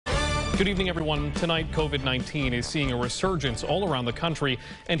Good evening, everyone. Tonight, COVID-19 is seeing a resurgence all around the country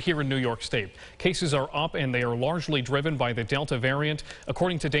and here in New York State. Cases are up and they are largely driven by the Delta variant.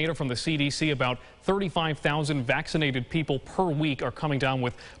 According to data from the CDC, about 35,000 vaccinated people per week are coming down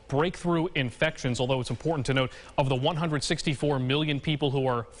with breakthrough infections, although it's important to note of the 164 million people who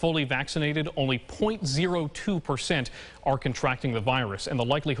are fully vaccinated, only 0.02% are contracting the virus, and the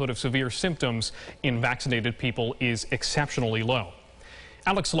likelihood of severe symptoms in vaccinated people is exceptionally low.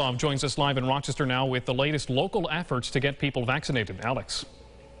 Alex Love joins us live in Rochester now with the latest local efforts to get people vaccinated. Alex.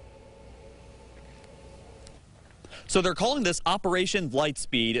 So they're calling this Operation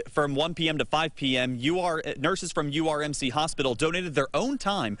Lightspeed. From 1 p.m. to 5 p.m., nurses from URMC Hospital donated their own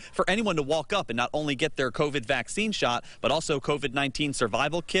time for anyone to walk up and not only get their COVID vaccine shot, but also COVID-19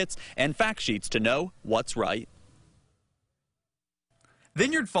 survival kits and fact sheets to know what's right.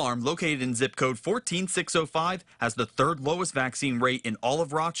 Vineyard Farm, located in zip code 14605, has the third lowest vaccine rate in all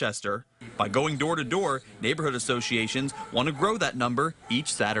of Rochester. By going door to door, neighborhood associations want to grow that number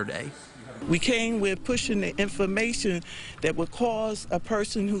each Saturday. We came with pushing the information that would cause a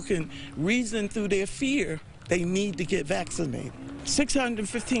person who can reason through their fear they need to get vaccinated.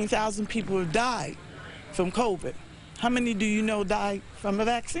 615,000 people have died from COVID. How many do you know died from a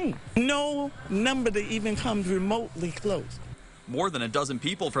vaccine? No number that even comes remotely close. More than a dozen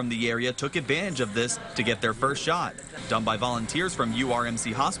people from the area took advantage of this to get their first shot, done by volunteers from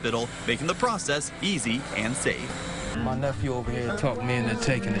URMC Hospital, making the process easy and safe. My nephew over here talked me into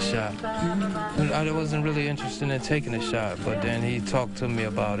taking the shot. I wasn't really interested in taking the shot, but then he talked to me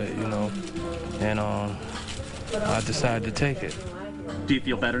about it, and I decided to take it. Do you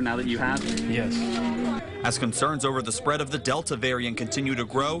feel better now that you have? Yes. As concerns over the spread of the Delta variant continue to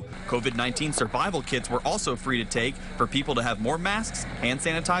grow, COVID-19 survival kits were also free to take for people to have more masks, hand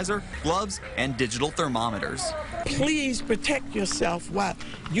sanitizer, gloves, and digital thermometers. Please protect yourself while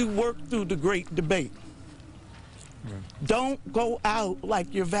you work through the great debate. Don't go out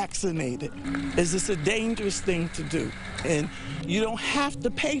like you're vaccinated. It's a dangerous thing to do, and you don't have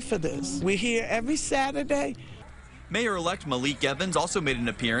to pay for this. We're here every Saturday. Mayor-elect Malik Evans also made an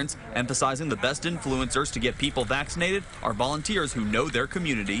appearance, emphasizing the best influencers to get people vaccinated are volunteers who know their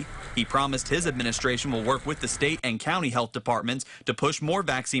community. He promised his administration will work with the state and county health departments to push more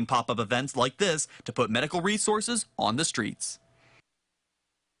vaccine pop-up events like this to put medical resources on the streets.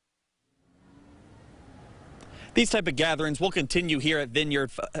 These type of gatherings will continue here at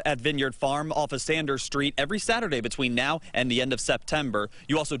Vineyard Farm off of Sanders Street every Saturday between now and the end of September.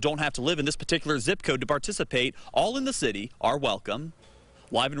 You also don't have to live in this particular zip code to participate. All in the city are welcome.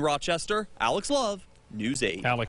 Live in Rochester, Alex Love, News 8. Alex.